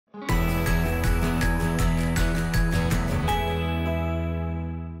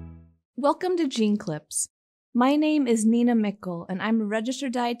Welcome to Gene Clips. My name is Nina Mickle, and I'm a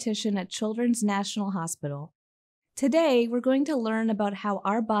registered dietitian at Children's National Hospital. Today, we're going to learn about how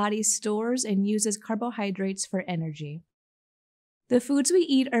our body stores and uses carbohydrates for energy. The foods we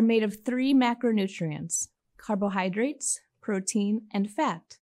eat are made of 3 macronutrients: carbohydrates, protein, and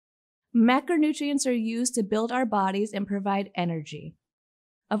fat. Macronutrients are used to build our bodies and provide energy.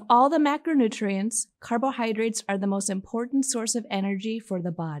 Of all the macronutrients, carbohydrates are the most important source of energy for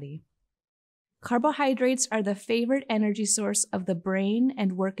the body. Carbohydrates are the favorite energy source of the brain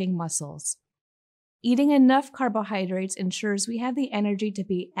and working muscles. Eating enough carbohydrates ensures we have the energy to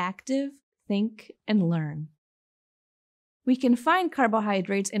be active, think, and learn. We can find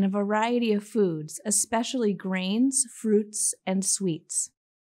carbohydrates in a variety of foods, especially grains, fruits, and sweets.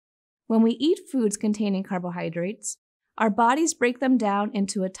 When we eat foods containing carbohydrates, our bodies break them down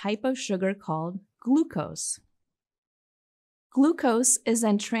into a type of sugar called glucose. Glucose is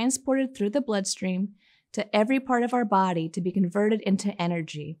then transported through the bloodstream to every part of our body to be converted into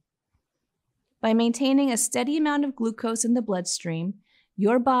energy. By maintaining a steady amount of glucose in the bloodstream,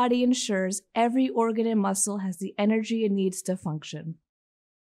 your body ensures every organ and muscle has the energy it needs to function.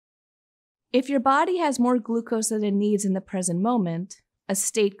 If your body has more glucose than it needs in the present moment, a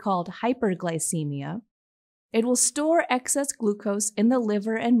state called hyperglycemia, it will store excess glucose in the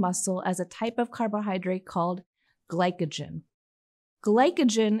liver and muscle as a type of carbohydrate called glycogen.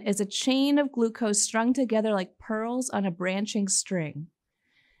 Glycogen is a chain of glucose strung together like pearls on a branching string.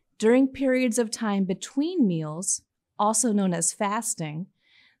 During periods of time between meals, also known as fasting,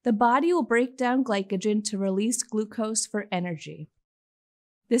 the body will break down glycogen to release glucose for energy.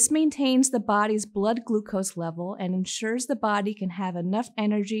 This maintains the body's blood glucose level and ensures the body can have enough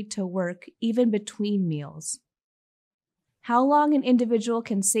energy to work even between meals. How long an individual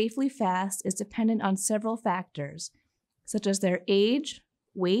can safely fast is dependent on several factors, such as their age,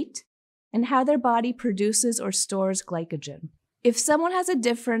 weight, and how their body produces or stores glycogen. If someone has a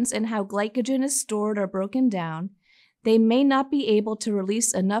difference in how glycogen is stored or broken down, they may not be able to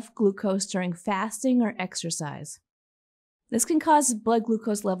release enough glucose during fasting or exercise. This can cause blood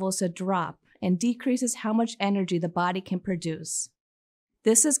glucose levels to drop and decreases how much energy the body can produce.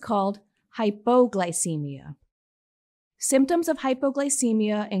 This is called hypoglycemia. Symptoms of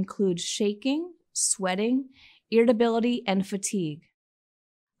hypoglycemia include shaking, sweating, irritability, and fatigue.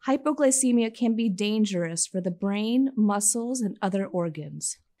 Hypoglycemia can be dangerous for the brain, muscles, and other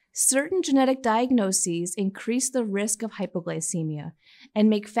organs. Certain genetic diagnoses increase the risk of hypoglycemia and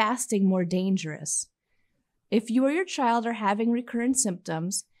make fasting more dangerous. If you or your child are having recurrent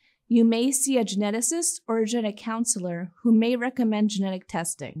symptoms, you may see a geneticist or a genetic counselor who may recommend genetic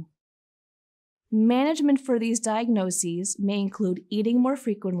testing. Management for these diagnoses may include eating more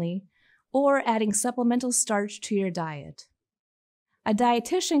frequently or adding supplemental starch to your diet. A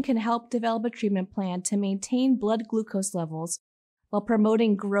dietitian can help develop a treatment plan to maintain blood glucose levels while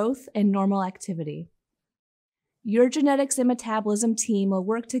promoting growth and normal activity. Your genetics and metabolism team will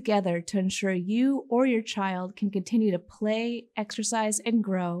work together to ensure you or your child can continue to play, exercise, and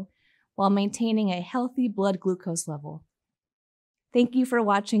grow while maintaining a healthy blood glucose level. Thank you for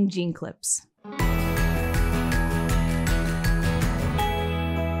watching Gene Clips.